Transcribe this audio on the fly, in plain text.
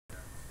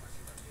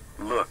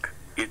Look,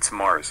 it's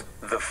Mars,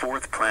 the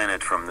fourth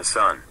planet from the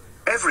sun.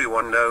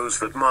 Everyone knows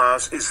that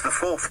Mars is the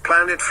fourth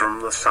planet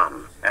from the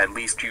sun. At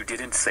least you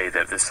didn't say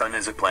that the sun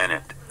is a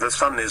planet. The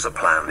sun is a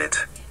planet.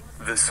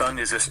 The sun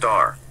is a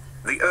star.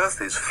 The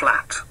Earth is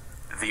flat.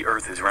 The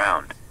Earth is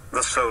round.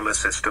 The solar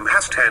system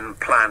has 10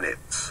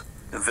 planets.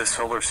 The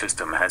solar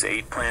system has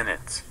 8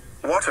 planets.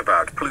 What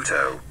about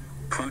Pluto?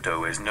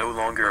 Pluto is no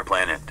longer a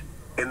planet.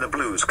 In the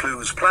Blues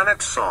Clues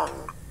planet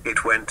song,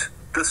 it went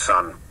the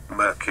Sun,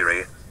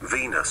 Mercury,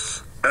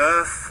 Venus,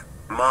 Earth,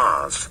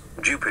 Mars,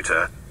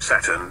 Jupiter,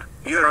 Saturn,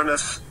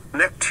 Uranus,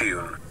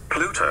 Neptune,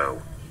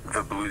 Pluto.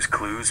 The Blues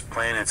Clues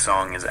planet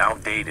song is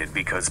outdated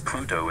because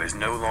Pluto is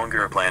no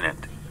longer a planet.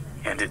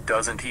 And it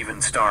doesn't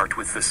even start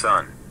with the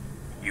sun.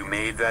 You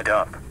made that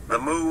up. The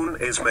moon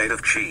is made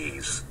of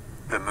cheese.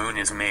 The moon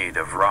is made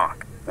of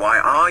rock. Why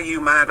are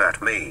you mad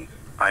at me?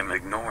 I'm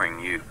ignoring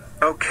you.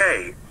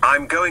 Okay,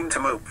 I'm going to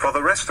mope for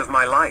the rest of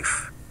my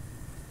life.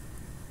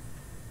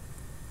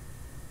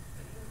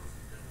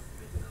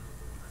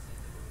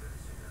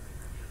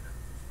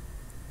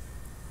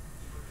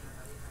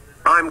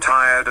 I'm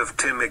tired of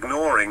Tim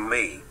ignoring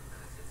me.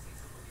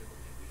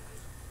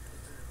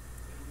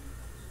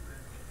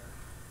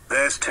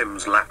 There's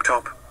Tim's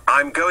laptop.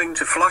 I'm going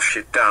to flush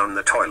it down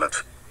the toilet.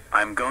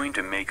 I'm going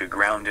to make a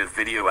grounded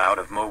video out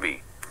of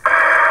Moby.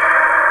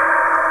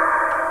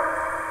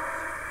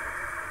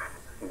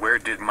 Where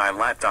did my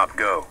laptop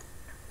go?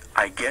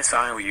 I guess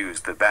I'll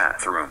use the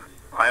bathroom.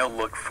 I'll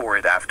look for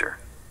it after.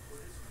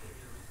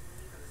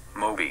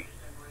 Moby,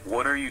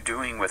 what are you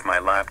doing with my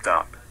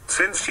laptop?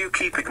 Since you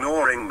keep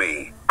ignoring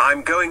me,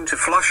 I'm going to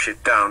flush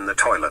it down the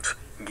toilet.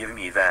 Give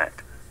me that.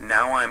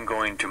 Now I'm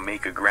going to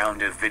make a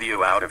grounded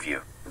video out of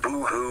you.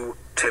 Boo-hoo,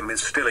 Tim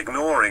is still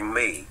ignoring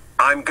me.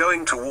 I'm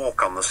going to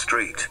walk on the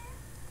street.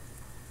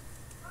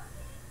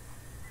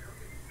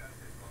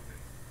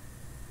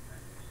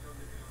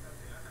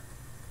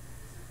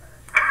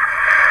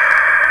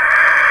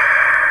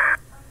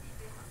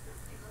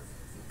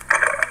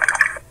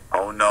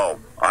 Oh no,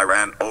 I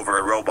ran over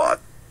a robot.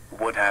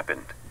 What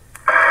happened?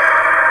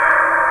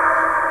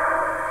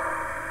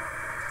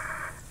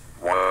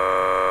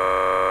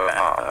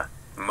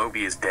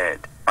 Moby is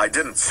dead. I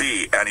didn't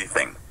see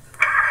anything.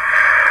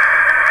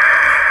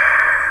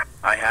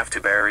 I have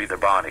to bury the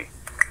body.